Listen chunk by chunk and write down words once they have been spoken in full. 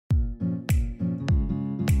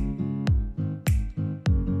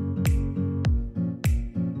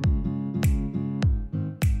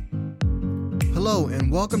Hello,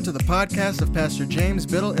 and welcome to the podcast of Pastor James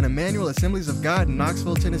Biddle and Emmanuel Assemblies of God in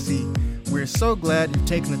Knoxville, Tennessee. We're so glad you've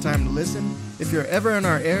taken the time to listen. If you're ever in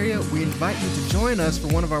our area, we invite you to join us for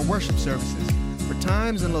one of our worship services. For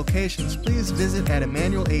times and locations, please visit at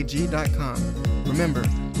emmanuelag.com. Remember,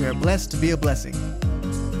 we are blessed to be a blessing.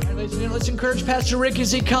 Ladies and gentlemen, let's encourage Pastor Rick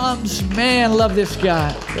as he comes. Man, love this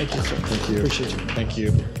guy. Thank you, sir. Thank you. Appreciate you. Thank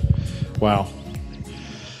you. Wow.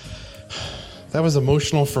 That was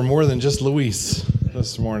emotional for more than just Luis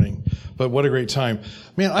this morning. But what a great time.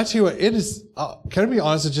 Man, I tell you what, it is, can I be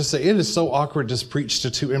honest and just say, it is so awkward to preach to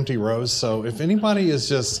two empty rows. So if anybody is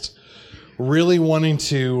just really wanting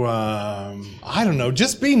to, I don't know,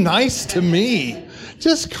 just be nice to me.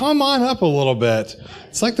 Just come on up a little bit.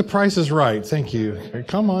 It's like The Price is Right. Thank you.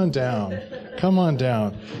 Come on down. Come on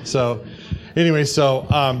down. So anyway,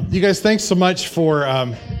 you guys, thanks so much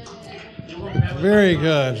for, very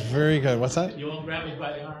good. Very good. What's that? You won't grab me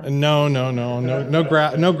by the arm? No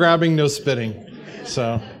grabbing, no spitting.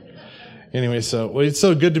 So anyway, it's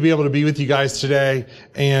so good to be able to be with you guys today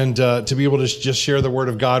and to be able to just share the Word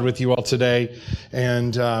of God with you all today.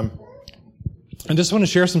 And I just want to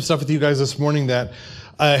share some stuff with you guys this morning that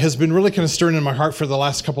has been really kind of stirring in my heart for the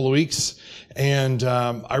last couple of weeks. And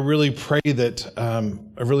I really pray that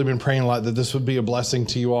I've really been praying a lot that this would be a blessing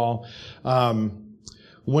to you all.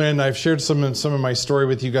 When I've shared some of my story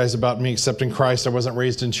with you guys about me accepting Christ, I wasn't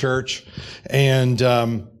raised in church, and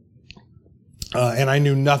I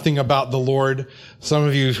knew nothing about the Lord. Some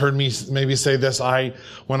of you have heard me maybe say this.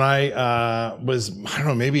 When I was, I don't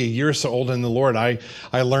know, maybe a year or so old in the Lord, I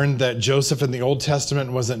learned that Joseph in the Old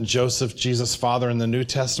Testament wasn't Joseph, Jesus' father in the New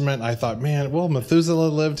Testament. I thought, man, well, Methuselah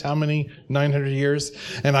lived how many? 900 years?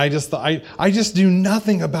 And I just thought, I just knew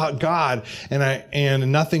nothing about God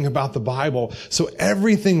and nothing about the Bible. So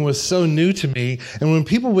everything was so new to me. And when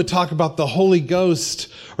people would talk about the Holy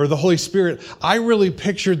Ghost or the Holy Spirit, I really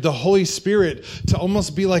pictured the Holy Spirit to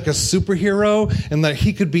almost be like a superhero, and that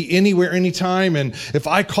he could be anywhere, anytime. And if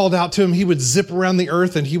I called out to him, he would zip around the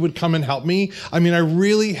earth and he would come and help me. I mean, I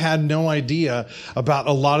really had no idea about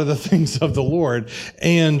a lot of the things of the Lord.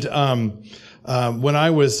 And when I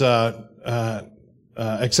was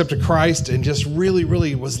accepted Christ and just really,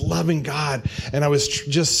 really was loving God, and I was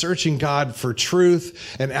just searching God for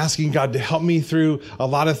truth and asking God to help me through a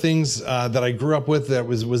lot of things that I grew up with that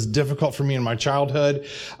was difficult for me in my childhood.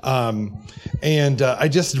 I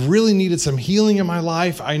just really needed some healing in my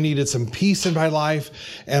life. I needed some peace in my life,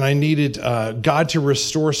 and I needed God to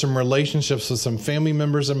restore some relationships with some family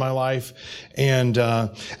members in my life. And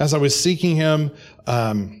as I was seeking Him,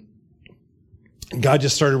 God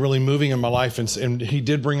just started really moving in my life, and He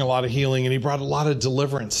did bring a lot of healing, and He brought a lot of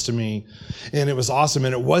deliverance to me, and it was awesome,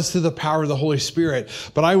 and it was through the power of the Holy Spirit.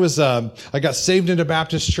 But I got saved in a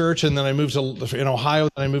Baptist church, and then I moved in Ohio,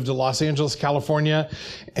 and I moved to Los Angeles, California,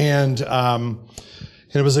 and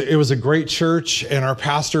it was a great church, and our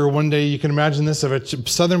pastor, one day, you can imagine this, of a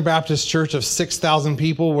Southern Baptist church of 6,000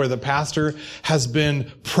 people, where the pastor has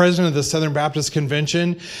been president of the Southern Baptist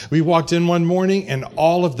Convention. We walked in one morning, and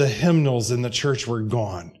all of the hymnals in the church were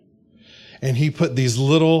gone. And he put these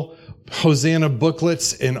little Hosanna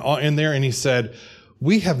booklets in there, and he said,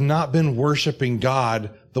 "We have not been worshiping God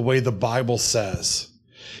the way the Bible says."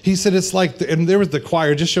 He said, it's like, and there was the choir.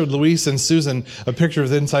 I just showed Luis and Susan a picture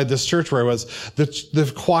of inside this church where I was.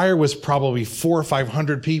 The choir was probably 400 or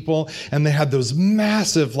 500 people, and they had those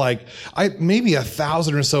massive, maybe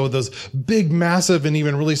 1,000 or so of those big, massive, and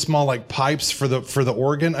even really small, pipes for the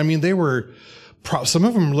organ. I mean, they were, some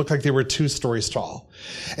of them looked like they were 2 stories tall.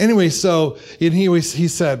 Anyway, he said,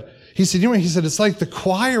 it's like the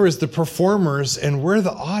choir is the performers and we're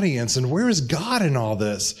the audience, and where is God in all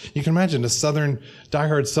this? You can imagine a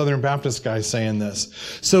diehard Southern Baptist guy saying this.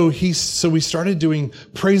 So we started doing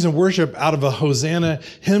praise and worship out of a Hosanna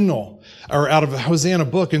hymnal, or out of a Hosanna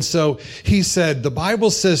book. And so he said, the Bible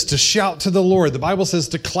says to shout to the Lord. The Bible says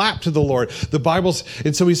to clap to the Lord.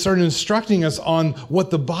 And so he started instructing us on what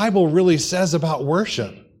the Bible really says about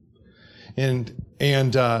worship.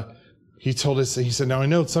 He told us, he said, now I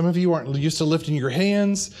know some of you aren't used to lifting your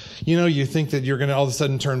hands. You think that you're going to all of a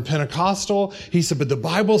sudden turn Pentecostal. He said, but the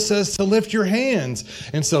Bible says to lift your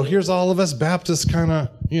hands. And so here's all of us Baptists kind of,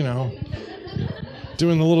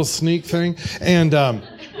 doing the little sneak thing.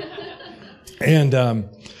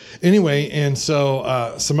 Anyway,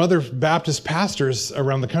 some other Baptist pastors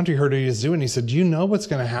around the country heard what he was doing. He said, do you know what's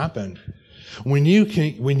going to happen? When you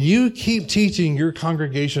keep teaching your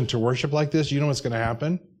congregation to worship like this, you know what's going to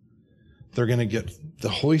happen? They're going to get the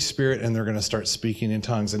Holy Spirit, and they're going to start speaking in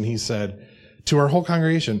tongues. And he said to our whole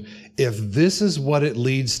congregation, if this is what it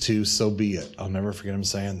leads to, so be it. I'll never forget him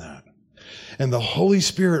saying that. And the Holy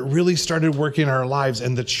Spirit really started working in our lives,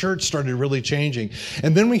 and the church started really changing.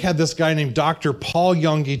 And then we had this guy named Dr. Paul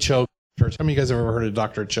Yonggi Cho. Church. How many of you guys have ever heard of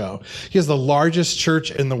Dr. Cho? He has the largest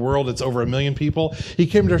church in the world. It's over 1 million people. He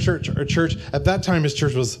came to our church. At that time, his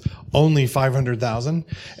church was only 500,000.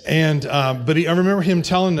 And, but I remember him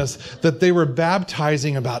telling us that they were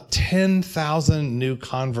baptizing about 10,000 new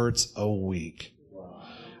converts a week.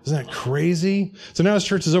 Isn't that crazy? So now his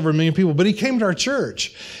church is over 1 million people, but he came to our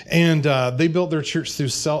church, and they built their church through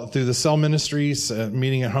the cell ministries,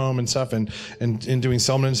 meeting at home and stuff, and doing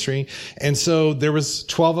cell ministry. And so there was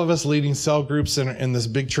 12 of us leading cell groups in this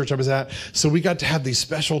big church I was at. So we got to have these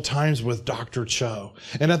special times with Dr. Cho.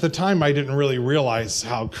 And at the time, I didn't really realize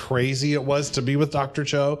how crazy it was to be with Dr.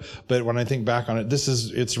 Cho. But when I think back on it,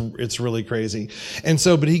 it's really crazy. And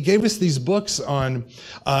so, but he gave us these books on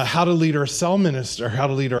how to lead our cell ministry, or how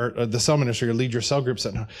to lead the cell ministry, or lead your cell groups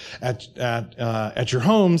at your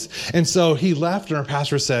homes. And so he left, and our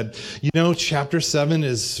pastor said, chapter 7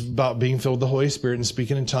 is about being filled with the Holy Spirit and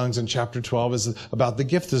speaking in tongues, and chapter 12 is about the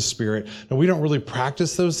gift of the Spirit. Now, we don't really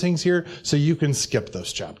practice those things here, so you can skip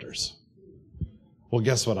those chapters. Well,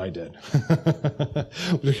 guess what I did?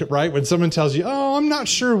 Right? When someone tells you, I'm not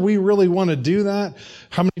sure we really want to do that.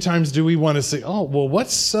 How many times do we want to say,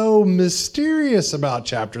 what's so mysterious about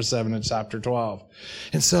chapter 7 and chapter 12?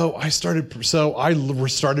 And so I started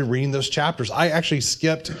reading those chapters. I actually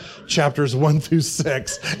skipped chapters 1 through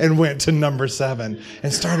 6 and went to number 7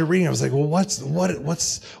 and started reading. I was like, well,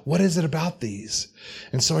 what is it about these?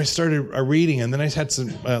 And so I started reading, and then I had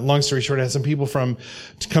some, long story short, I had some people to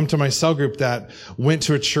come to my cell group that went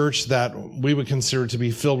to a church that we would consider to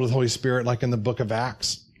be filled with Holy Spirit, like in the book of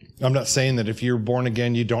Acts. I'm not saying that if you're born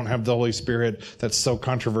again, you don't have the Holy Spirit. That's so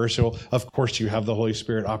controversial. Of course you have the Holy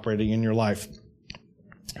Spirit operating in your life.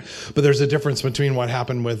 But there's a difference between what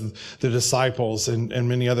happened with the disciples and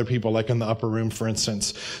many other people, like in the upper room, for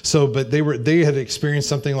instance. So, but they had experienced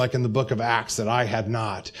something like in the book of Acts that I had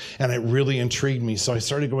not, and it really intrigued me. So I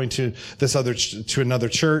started going to another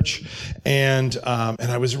church, and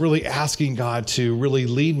I was really asking God to really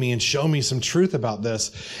lead me and show me some truth about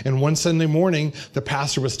this. And one Sunday morning, the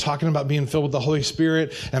pastor was talking about being filled with the Holy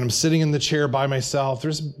Spirit, and I'm sitting in the chair by myself.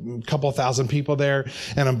 There's a couple thousand people there,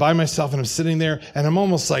 and I'm by myself, and I'm sitting there, and I'm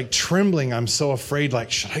almost like trembling. I'm so afraid,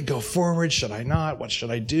 like, should I go forward? Should I not? What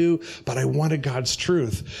should I do? But I wanted God's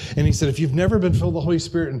truth. And he said, if you've never been filled with the Holy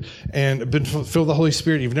Spirit and been filled with the Holy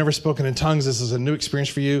Spirit, you've never spoken in tongues, this is a new experience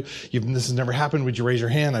for you. This has never happened. Would you raise your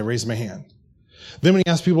hand? I raised my hand. Then when he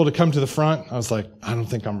asked people to come to the front, I was like, I don't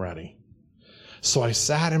think I'm ready. So I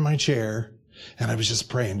sat in my chair, and I was just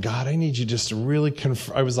praying, God, I need you just to really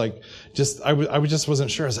confirm. I was like, I just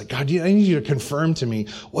wasn't sure. I was like, God, I need you to confirm to me,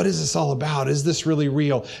 what is this all about? Is this really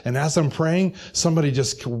real? And as I'm praying, somebody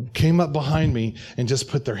just came up behind me and just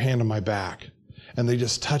put their hand on my back, and they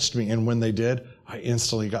just touched me. And when they did, I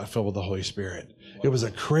instantly got filled with the Holy Spirit. It was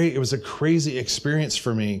a crazy experience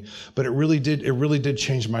for me, but it really did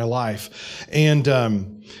change my life. And,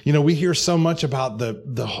 we hear so much about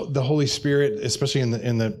the Holy Spirit, especially in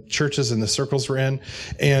the churches and the circles we're in.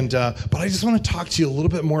 And, but I just want to talk to you a little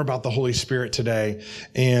bit more about the Holy Spirit today.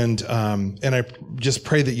 And I just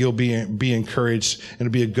pray that you'll be encouraged, and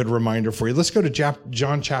it'll be a good reminder for you. Let's go to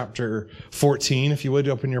John chapter 14, if you would,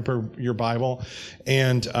 open your Bible.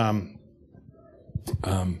 And,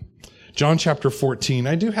 John chapter 14.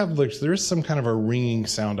 I do have, there is some kind of a ringing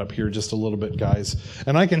sound up here just a little bit, guys.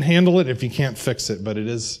 And I can handle it if you can't fix it, but it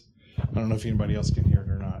is, I don't know if anybody else can hear it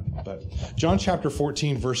or not. But John chapter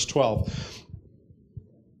 14, verse 12.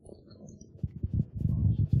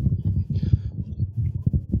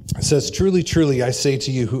 It says, truly, truly, I say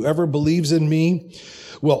to you, whoever believes in me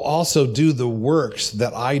will also do the works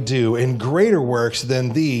that I do, and greater works than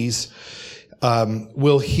these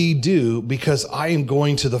will he do, because I am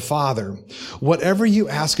going to the Father. Whatever you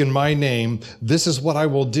ask in my name, this is what I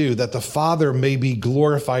will do, that the Father may be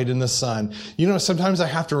glorified in the Son. Sometimes I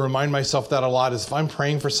have to remind myself that a lot, is if I'm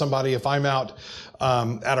praying for somebody, if I'm out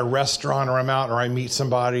at a restaurant, or I'm out, or I meet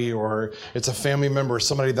somebody, or it's a family member or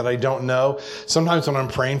somebody that I don't know. Sometimes when I'm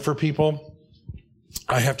praying for people,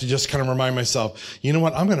 I have to just kind of remind myself, you know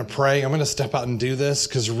what? I'm going to pray. I'm going to step out and do this,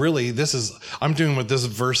 because really I'm doing what this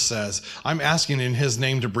verse says. I'm asking in his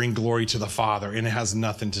name to bring glory to the Father, and it has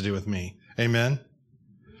nothing to do with me. Amen?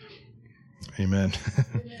 Amen.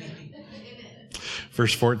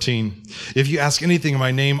 Verse 14. If you ask anything in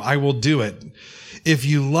my name, I will do it. If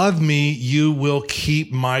you love me, you will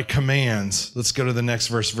keep my commands. Let's go to the next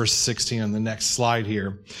verse, verse 16 on the next slide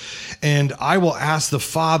here. And I will ask the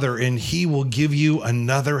Father, and he will give you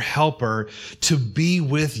another helper to be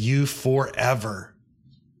with you forever.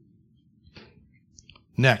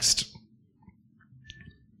 Next,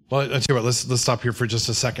 Well, I'll tell you what, let's stop here for just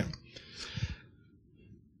a second.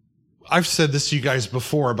 I've said this to you guys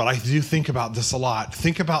before, but I do think about this a lot.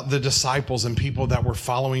 Think about the disciples and people that were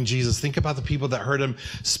following Jesus. Think about the people that heard him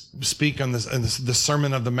speak on the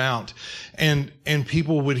Sermon of the Mount. And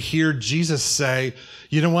people would hear Jesus say,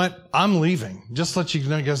 you know what? I'm leaving. Just to let you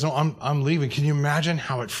guys know, I'm leaving. Can you imagine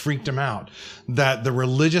how it freaked him out? That the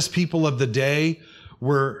religious people of the day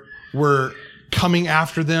were coming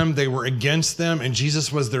after them. They were against them, and Jesus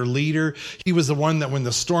was their leader. He was the one that when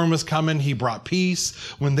the storm was coming, he brought peace.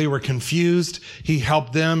 When they were confused, he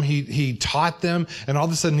helped them. He taught them. And all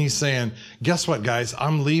of a sudden he's saying, guess what, guys?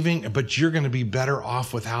 I'm leaving, but you're going to be better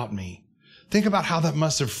off without me. Think about how that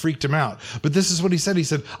must have freaked him out. But this is what he said. He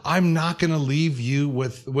said, I'm not going to leave you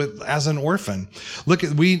with as an orphan. Look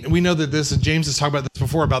at, we know that this, and James has talked about this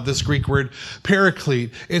before, about this Greek word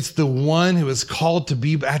paraclete. It's the one who is called to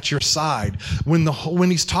be at your side.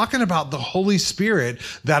 When he's talking about the Holy Spirit,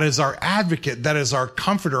 that is our advocate, that is our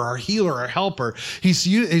comforter, our healer, our helper.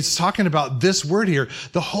 He's talking about this word here.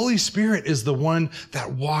 The Holy Spirit is the one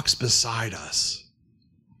that walks beside us.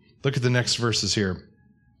 Look at the next verses here.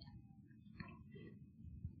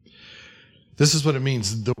 This is what it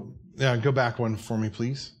means. Go back one for me,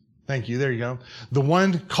 please. Thank you. There you go. The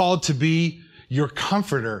one called to be your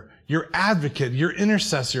comforter, your advocate, your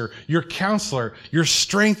intercessor, your counselor, your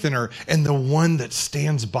strengthener, and the one that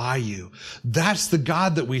stands by you. That's the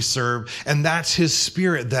God that we serve, and that's his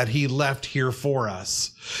Spirit that he left here for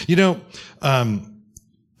us. You know,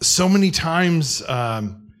 so many times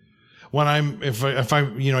when I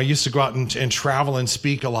used to go out and travel and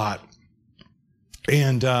speak a lot.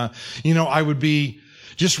 And, I would be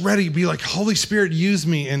just ready to be like, Holy Spirit, use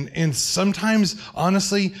me. And sometimes,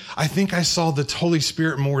 honestly, I think I saw the Holy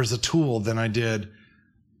Spirit more as a tool than I did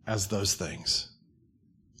as those things.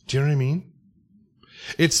 Do you know what I mean?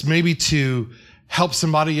 It's maybe to help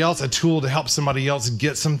somebody else, a tool to help somebody else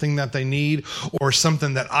get something that they need, or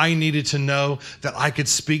something that I needed to know that I could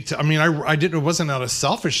speak to. I mean, it wasn't out of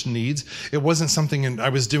selfish needs. It wasn't something I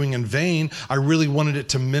was doing in vain. I really wanted it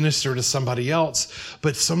to minister to somebody else.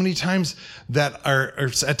 But so many times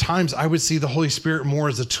at times I would see the Holy Spirit more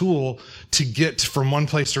as a tool to get from one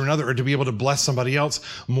place to another, or to be able to bless somebody else,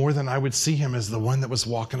 more than I would see him as the one that was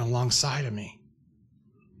walking alongside of me.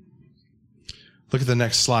 Look at the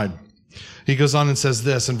next slide. He goes on and says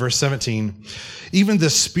this in verse 17, even the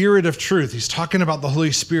Spirit of truth, he's talking about the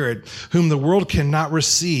Holy Spirit, whom the world cannot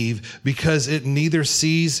receive because it neither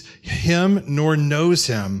sees him nor knows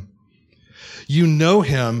him. You know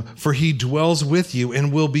him, for he dwells with you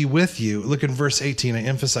and will be with you. Look in verse 18. I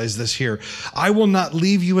emphasize this here. I will not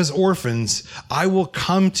leave you as orphans. I will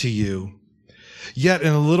come to you. Yet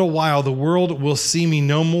in a little while, the world will see me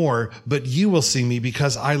no more, but you will see me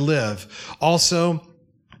because I live.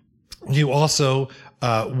 You also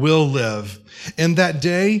will live. In that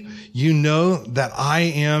day, you know that I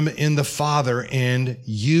am in the Father, and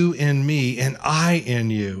you in me, and I in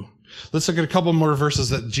you. Let's look at a couple more verses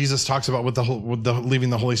that Jesus talks about with leaving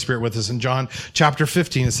the Holy Spirit with us. In John chapter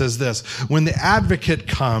 15, it says this, when the advocate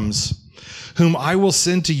comes, whom I will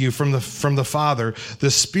send to you from the Father,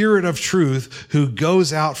 the Spirit of truth who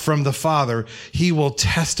goes out from the Father, he will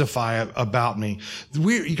testify about me.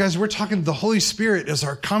 You guys, we're talking, the Holy Spirit is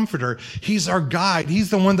our comforter. He's our guide. He's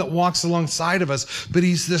the one that walks alongside of us, but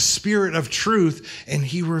he's the Spirit of truth, and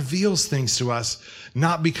he reveals things to us,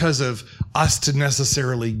 not because of us to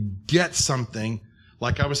necessarily get something,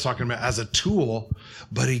 like I was talking about, as a tool,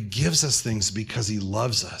 but he gives us things because he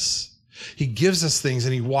loves us. He gives us things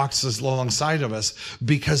and he walks us alongside of us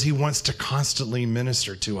because he wants to constantly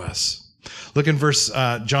minister to us. Look in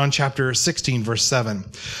John chapter 16, verse 7.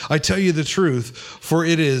 I tell you the truth, for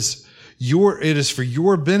it is for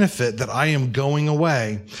your benefit that I am going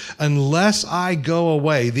away. Unless I go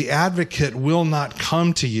away, the advocate will not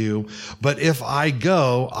come to you, but if I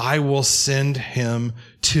go, I will send him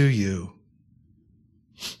to you.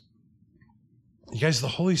 You guys, the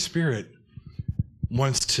Holy Spirit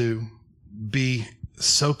wants to be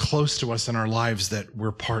so close to us in our lives that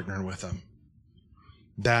we're partnering with him.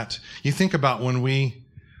 That you think about when we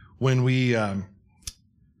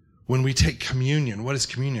take communion. What is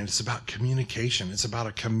communion? It's about communication. It's about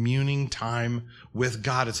a communing time with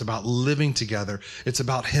God. It's about living together. It's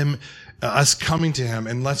about us coming to him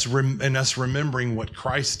and us remembering what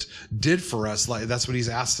Christ did for us. Like that's what he's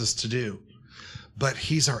asked us to do. But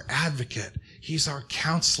he's our advocate. He's our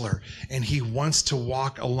counselor, and he wants to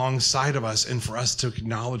walk alongside of us and for us to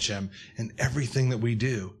acknowledge him in everything that we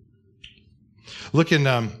do. Look in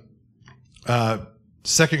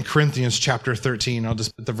 2 Corinthians chapter 13. I'll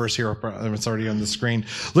just put the verse here up. It's already on the screen.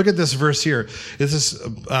 Look at this verse here. This is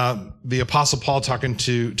the Apostle Paul talking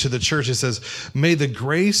to the church. It says, may the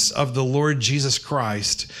grace of the Lord Jesus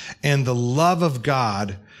Christ and the love of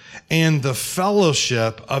God and the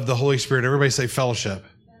fellowship of the Holy Spirit. Everybody say fellowship.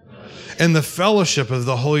 And the fellowship of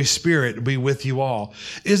the Holy Spirit be with you all.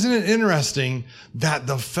 Isn't it interesting that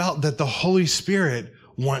the Holy Spirit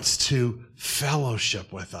wants to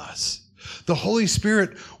fellowship with us? The Holy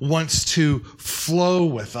Spirit wants to flow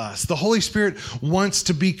with us. The Holy Spirit wants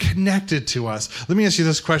to be connected to us. Let me ask you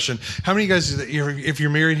this question. How many of you guys, if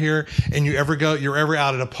you're married here and you're ever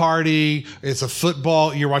out at a party, it's a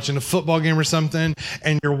football, you're watching a football game or something,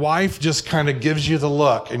 and your wife just kind of gives you the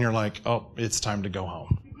look and you're like, oh, it's time to go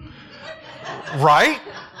home. Right?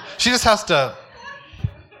 She just has to.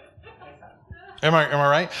 Am I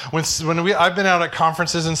right? I've been out at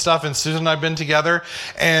conferences and stuff, and Susan and I've been together,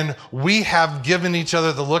 and we have given each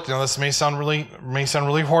other the look. Now, this may sound really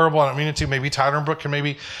horrible. I don't mean it to. Maybe Tyler and Brooke can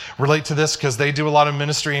maybe relate to this because they do a lot of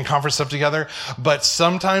ministry and conference stuff together. But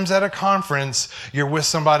sometimes at a conference, you're with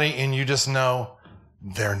somebody and you just know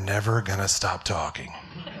they're never gonna stop talking.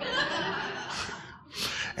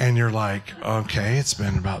 And you're like, okay, it's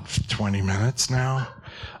been about 20 minutes now.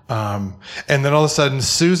 And then all of a sudden,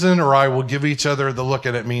 Susan or I will give each other the look,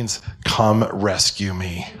 and it means, come rescue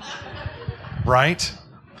me. Right?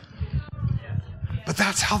 But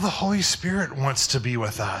that's how the Holy Spirit wants to be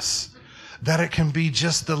with us. That it can be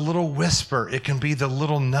just the little whisper. It can be the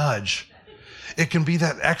little nudge. It can be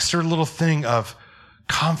that extra little thing of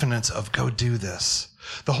confidence of go do this.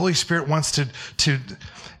 The Holy Spirit wants to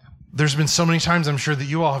there's been so many times, I'm sure that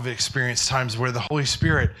you all have experienced times where the Holy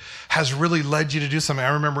Spirit has really led you to do something.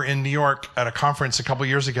 I remember in New York at a conference a couple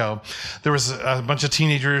years ago, there was a bunch of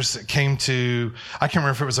teenagers that came to, I can't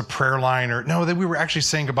remember if it was a prayer line or, no, we were actually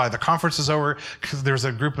saying goodbye. The conference was over because there was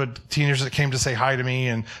a group of teenagers that came to say hi to me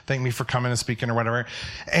and thank me for coming and speaking or whatever.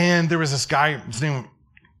 And there was this guy,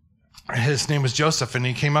 his name was Joseph, and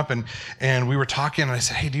he came up and we were talking, and I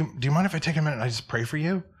said, hey, do you mind if I take a minute and I just pray for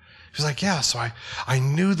you? He was like, yeah. So I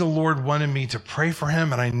knew the Lord wanted me to pray for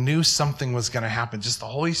him, and I knew something was going to happen. Just the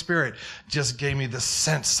Holy Spirit just gave me the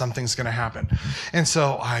sense something's going to happen. And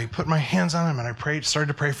so I put my hands on him and I started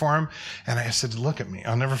to pray for him. And I said, look at me.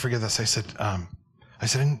 I'll never forget this. I said,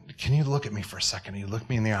 can you look at me for a second? He looked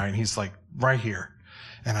me in the eye and he's like, right here.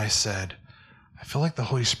 And I said, I feel like the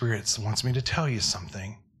Holy Spirit wants me to tell you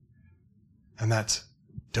something. And that's,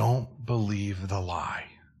 don't believe the lie.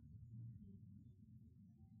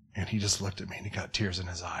 And he just looked at me and he got tears in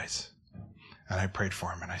his eyes. And I prayed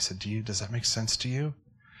for him and I said, does that make sense to you?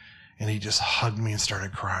 And he just hugged me and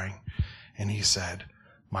started crying. And he said,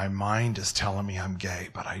 my mind is telling me I'm gay,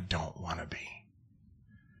 but I don't want to be.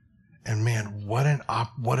 And man, what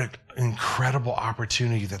an incredible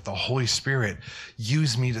opportunity that the Holy Spirit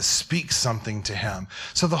used me to speak something to him.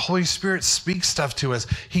 So the Holy Spirit speaks stuff to us.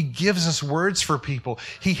 He gives us words for people.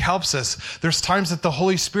 He helps us. There's times that the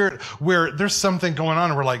Holy Spirit, where there's something going on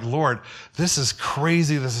and we're like, Lord, this is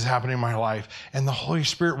crazy. This is happening in my life. And the Holy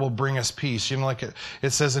Spirit will bring us peace. You know, like it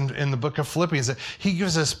says in the book of Philippians, that he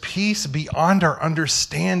gives us peace beyond our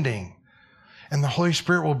understanding. And the Holy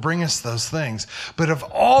Spirit will bring us those things. But of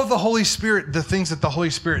all the things that the Holy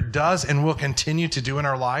Spirit does and will continue to do in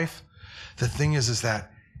our life, the thing is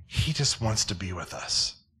that he just wants to be with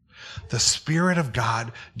us. The Spirit of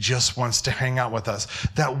God just wants to hang out with us.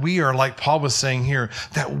 That we are, like Paul was saying here,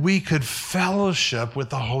 that we could fellowship with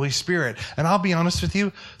the Holy Spirit. And I'll be honest with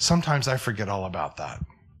you, sometimes I forget all about that.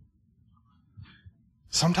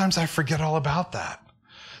 Sometimes,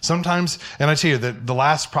 and I tell you that the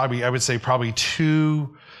last probably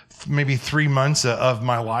 2, maybe 3 months of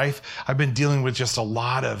my life, I've been dealing with just a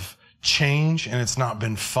lot of change, and it's not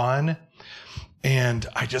been fun. And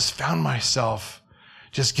I just found myself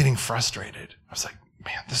just getting frustrated. I was like,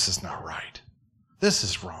 man, this is not right. This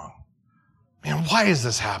is wrong. Man, why is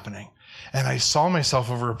this happening? And I saw myself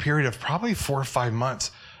over a period of probably 4 or 5 months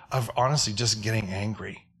of honestly just getting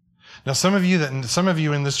angry. Now, some of you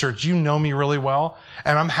in this church, you know me really well,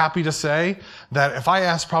 and I'm happy to say that if I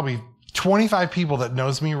asked probably 25 people that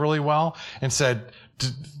knows me really well and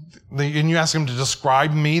you ask them to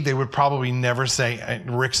describe me, they would probably never say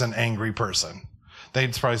Rick's an angry person.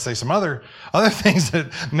 They'd probably say some other things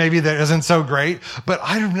that isn't so great, but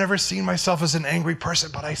I've never seen myself as an angry person,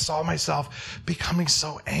 but I saw myself becoming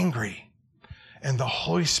so angry. And the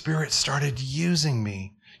Holy Spirit started using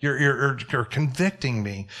me. You're convicting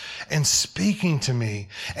me and speaking to me.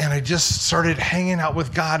 And I just started hanging out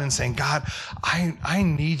with God and saying, God, I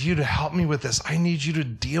need you to help me with this. I need you to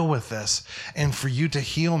deal with this and for you to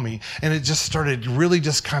heal me. And it just started really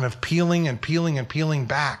just kind of peeling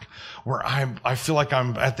back where I feel like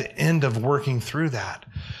I'm at the end of working through that.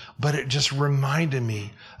 But it just reminded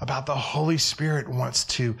me about the Holy Spirit wants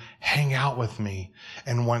to hang out with me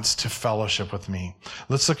and wants to fellowship with me.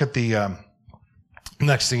 Let's look at the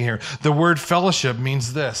next thing here. The word fellowship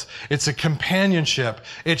means this. It's a companionship.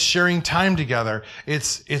 It's sharing time together.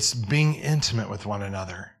 It's being intimate with one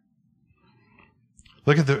another.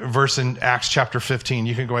 Look at the verse in Acts chapter 15.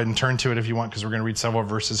 You can go ahead and turn to it if you want, because we're going to read several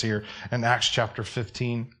verses here in Acts chapter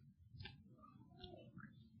 15.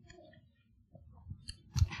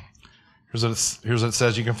 Here's what it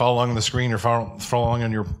says. You can follow along on the screen or follow along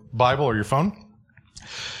on your Bible or your phone.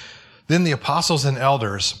 Then the apostles and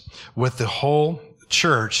elders with the whole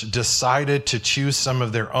church decided to choose some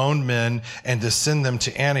of their own men and to send them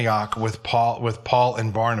to Antioch with Paul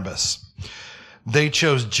and Barnabas. They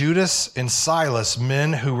chose Judas and Silas,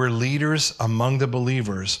 men who were leaders among the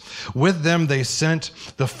believers. With them they sent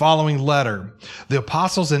the following letter. The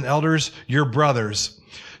apostles and elders, your brothers,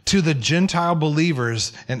 to the Gentile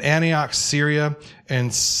believers in Antioch, Syria,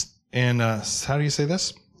 and how do you say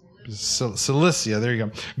this? Cilicia. There you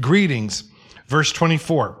go. Greetings. Verse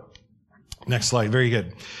 24. Next slide. Very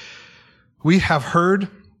good. We have heard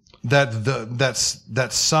that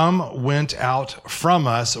some went out from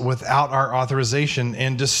us without our authorization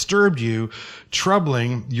and disturbed you,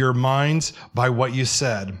 troubling your minds by what you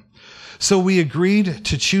said. So we agreed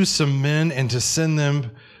to choose some men and to send them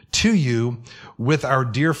to you with our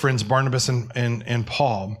dear friends Barnabas and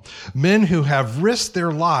Paul, men who have risked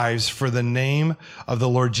their lives for the name of the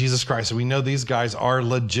Lord Jesus Christ. So we know these guys are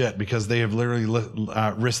legit because they have literally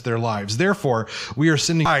risked their lives. Therefore, we are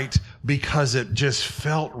sending right because it just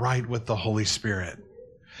felt right with the Holy Spirit.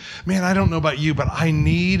 Man, I don't know about you, but I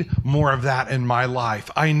need more of that in my life.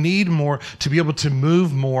 I need more to be able to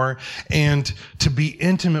move more and to be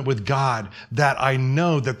intimate with God, that I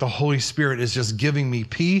know that the Holy Spirit is just giving me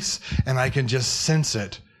peace and I can just sense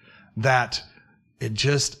it, that it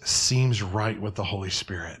just seems right with the Holy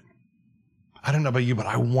Spirit. I don't know about you, but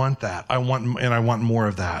I want that. I want more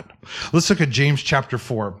of that. Let's look at James chapter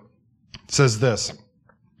 4. It says this,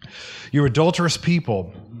 you adulterous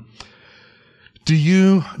people, do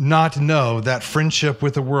you not know that friendship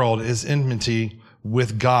with the world is enmity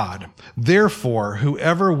with God? Therefore,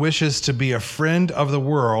 whoever wishes to be a friend of the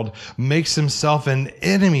world makes himself an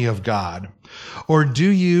enemy of God. Or do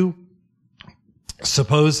you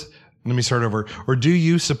suppose, or do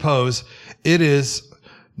you suppose it is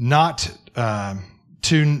not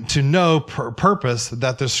to no purpose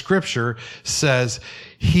that the scripture says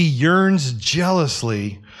he yearns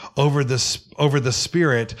jealously over the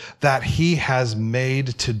Spirit that he has made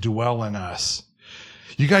to dwell in us.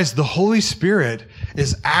 You guys, the Holy Spirit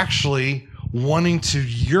is actually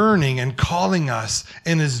yearning and calling us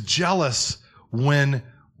and is jealous when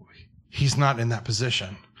he's not in that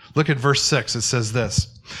position. Look at verse 6. It says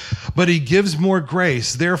this, but he gives more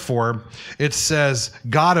grace. Therefore, it says,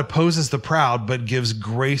 God opposes the proud, but gives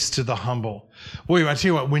grace to the humble. Boy, I tell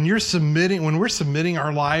you what, when we're submitting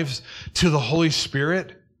our lives to the Holy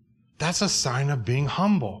Spirit, that's a sign of being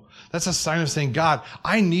humble. That's a sign of saying, God,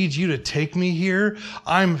 I need you to take me here.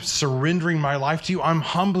 I'm surrendering my life to you. I'm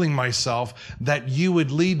humbling myself that you would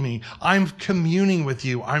lead me. I'm communing with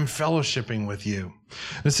you. I'm fellowshipping with you.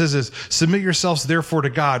 It says this, submit yourselves therefore to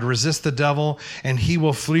God, resist the devil, and he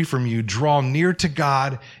will flee from you. Draw near to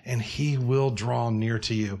God, and he will draw near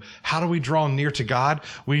to you. How do we draw near to God?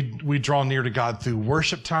 We draw near to God through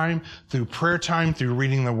worship time, through prayer time, through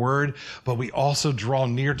reading the word, but we also draw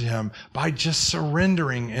near to him by just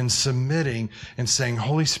surrendering and submitting and saying,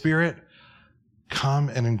 Holy Spirit, come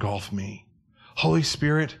and engulf me. Holy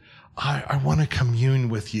Spirit, I want to commune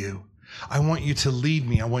with you. I want you to lead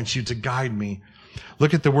me. I want you to guide me.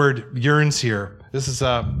 Look at the word yearns here. This is,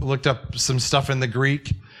 looked up some stuff in the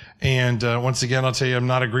Greek. And, once again, I'll tell you, I'm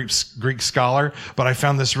not a Greek scholar, but I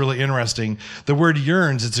found this really interesting. The word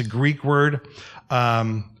yearns, it's a Greek word,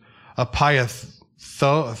 apaitheo,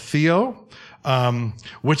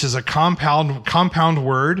 which is a compound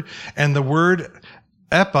word. And the word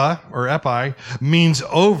epi means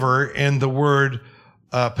over. And the word,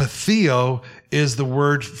 patheo is the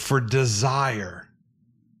word for desire.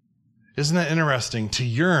 Isn't that interesting? To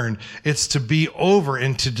yearn, it's to be over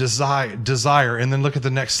and to desire. And then look at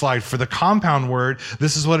the next slide. For the compound word,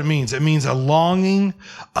 this is what it means. It means a longing,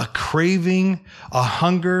 a craving, a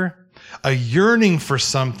hunger, a yearning for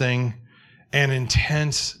something, an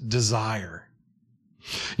intense desire.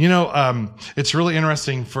 It's really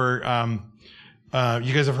interesting for,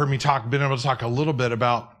 you guys have heard me been able to talk a little bit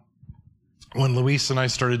about when Luis and I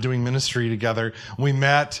started doing ministry together. We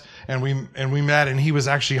met and he was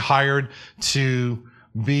actually hired to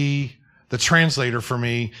be the translator for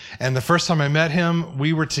me. And the first time I met him,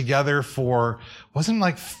 we were together for, wasn't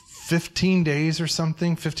like 15 days or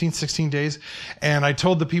something, 15, 16 days. And I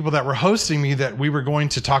told the people that were hosting me that we were going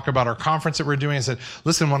to talk about our conference that we're doing. I said,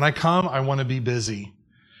 listen, when I come, I want to be busy.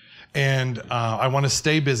 And I want to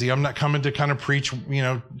stay busy. I'm not coming to kind of preach,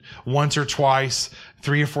 once or twice,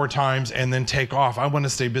 3 or 4 times, and then take off. I want to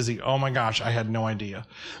stay busy. Oh my gosh, I had no idea.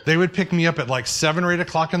 They would pick me up at like 7 or 8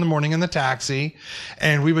 o'clock in the morning in the taxi,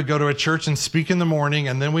 and we would go to a church and speak in the morning,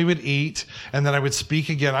 and then we would eat, and then I would speak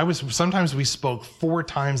again. Sometimes we spoke 4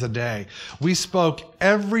 times a day. We spoke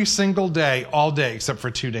every single day, all day, except for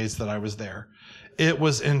 2 days that I was there. It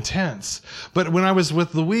was intense. But when I was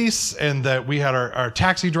with Luis and we had our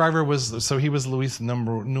taxi driver he was Luis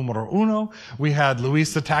numero uno. We had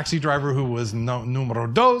Luis, the taxi driver, who was numero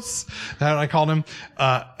dos, that I called him,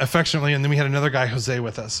 affectionately. And then we had another guy, Jose,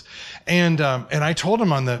 with us. And I told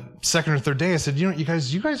him on the second or third day, I said, you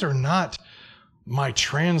guys are not my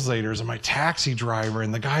translators and my taxi driver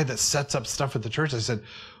and the guy that sets up stuff at the church. I said,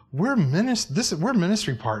 we're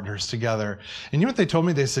ministry partners together. And you know what they told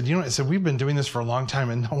me? They said, we've been doing this for a long time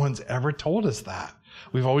and no one's ever told us that.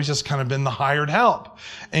 We've always just kind of been the hired help.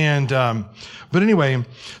 And, but anyway,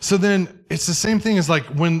 so then it's the same thing as like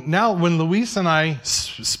when Luis and I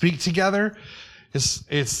speak together, it's,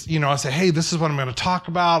 I say, hey, this is what I'm going to talk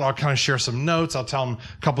about. I'll kind of share some notes. I'll tell them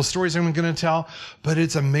a couple stories I'm going to tell, but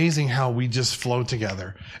it's amazing how we just flow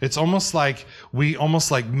together. It's almost like we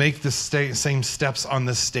make the same steps on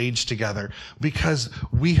this stage together because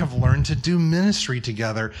we have learned to do ministry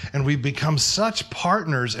together and we've become such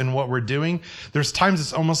partners in what we're doing. There's times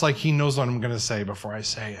it's almost like he knows what I'm going to say before I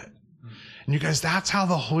say it. And you guys, that's how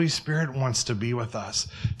the Holy Spirit wants to be with us,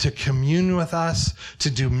 to commune with us, to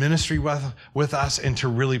do ministry with us, and to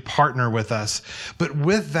really partner with us. But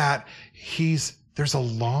with that, there's a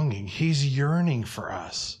longing. He's yearning for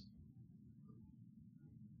us.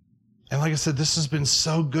 And like I said, this has been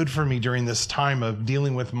so good for me during this time of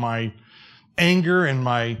dealing with my anger and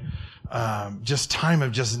my just time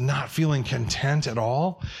of just not feeling content at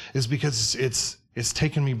all, is because it's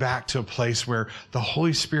taken me back to a place where the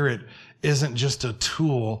Holy Spirit isn't just a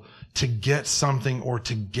tool to get something or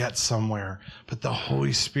to get somewhere, but the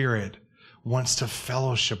Holy Spirit wants to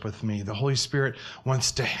fellowship with me. The Holy Spirit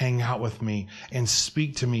wants to hang out with me and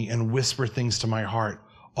speak to me and whisper things to my heart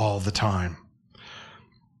all the time.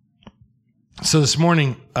 So this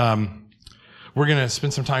morning, we're going to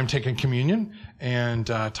spend some time taking communion. And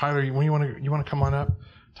Tyler, you want to come on up?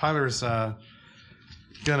 Tyler's going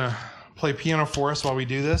to play piano for us while we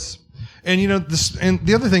do this. And and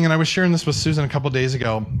the other thing, and I was sharing this with Susan a couple of days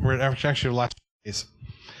ago, actually the last few days,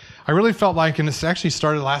 I really felt like, and this actually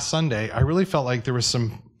started last Sunday, I really felt like there was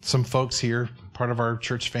some folks here, part of our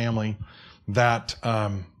church family, that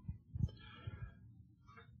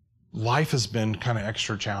life has been kind of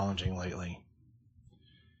extra challenging lately.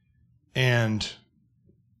 And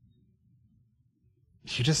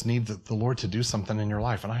you just need the Lord to do something in your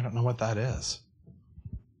life, and I don't know what that is.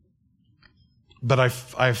 But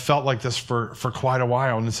I've felt like this for quite a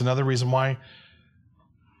while, and it's another reason why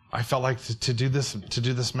I felt like to do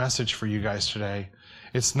this message for you guys today.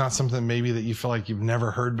 It's not something maybe that you feel like you've never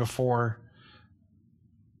heard before,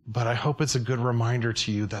 but I hope it's a good reminder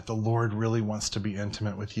to you that the Lord really wants to be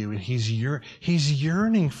intimate with you, and He's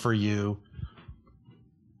yearning for you.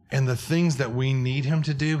 And the things that we need Him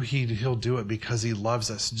to do, He'll do it because He loves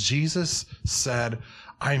us. Jesus said,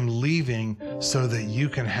 I'm leaving so that you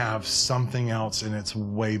can have something else, and it's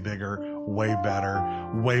way bigger, way better,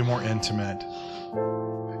 way more intimate.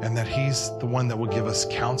 And that He's the one that will give us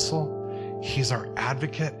counsel. He's our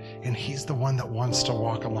advocate, and He's the one that wants to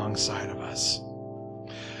walk alongside of us.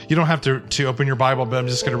 You don't have to open your Bible, but I'm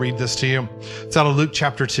just going to read this to you. It's out of Luke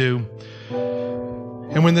chapter 2.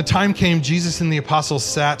 And when the time came, Jesus and the apostles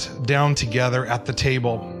sat down together at the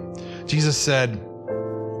table. Jesus said,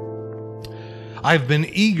 I've been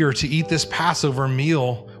eager to eat this Passover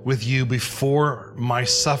meal with you before my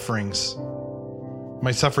sufferings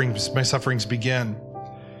begin.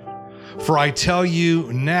 For I tell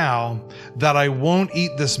you now that I won't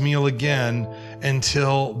eat this meal again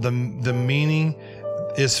until the meaning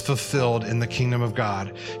is fulfilled in the kingdom of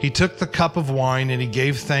God. He took the cup of wine and He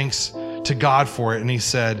gave thanks to God for it, and He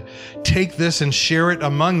said, take this and share it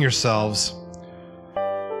among yourselves.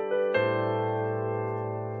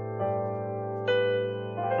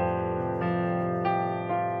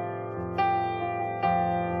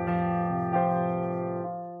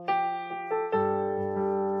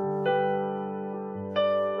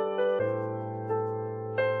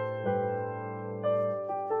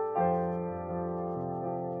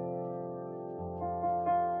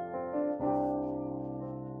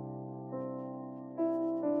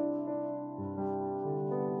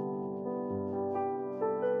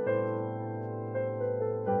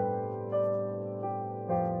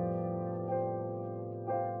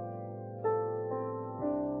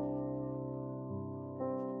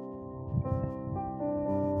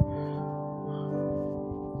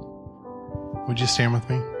 Would you stand with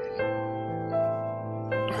me?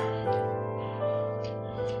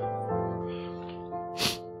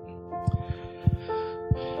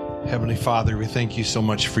 Heavenly Father, we thank you so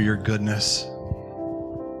much for your goodness.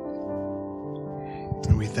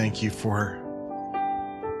 And we thank you for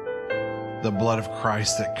the blood of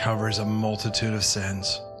Christ that covers a multitude of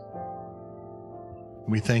sins.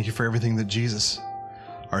 We thank you for everything that Jesus,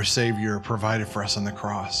 our Savior, provided for us on the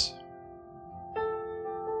cross.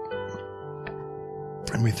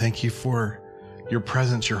 And we thank you for your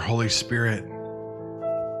presence, your Holy Spirit,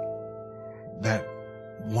 that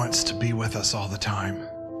wants to be with us all the time.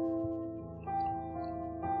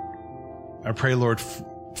 I pray, Lord,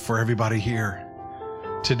 for everybody here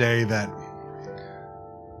today that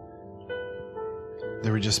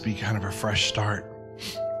there would just be kind of a fresh start.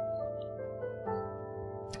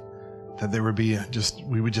 That there would be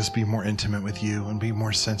we would just be more intimate with you and be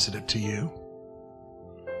more sensitive to you.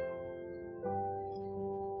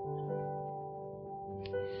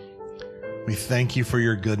 We thank you for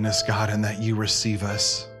your goodness, God, and that you receive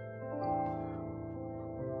us.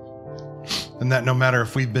 And that no matter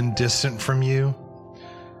if we've been distant from you,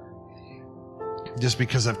 just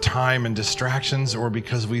because of time and distractions, or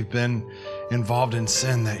because we've been involved in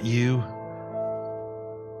sin, that you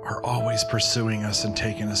are always pursuing us and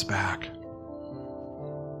taking us back.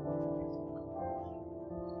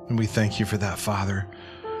 And we thank you for that, Father.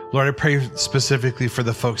 Lord, I pray specifically for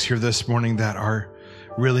the folks here this morning that are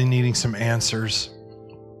really needing some answers,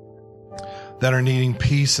 that are needing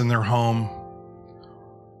peace in their home,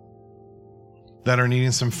 that are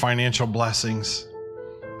needing some financial blessings.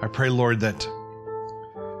 I pray, Lord, that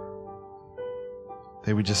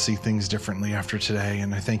they would just see things differently after today,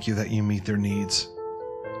 and I thank you that you meet their needs.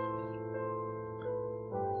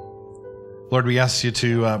 Lord, we ask you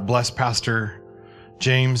to bless Pastor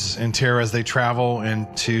James and Tara as they travel,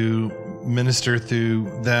 and to minister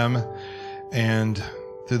through them and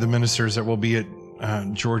through the ministers that will be at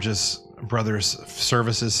George's Brothers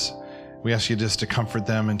services. We ask you just to comfort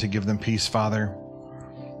them and to give them peace, Father.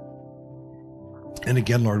 And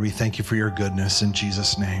again, Lord, we thank you for your goodness in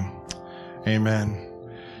Jesus' name. Amen.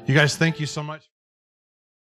 You guys, thank you so much.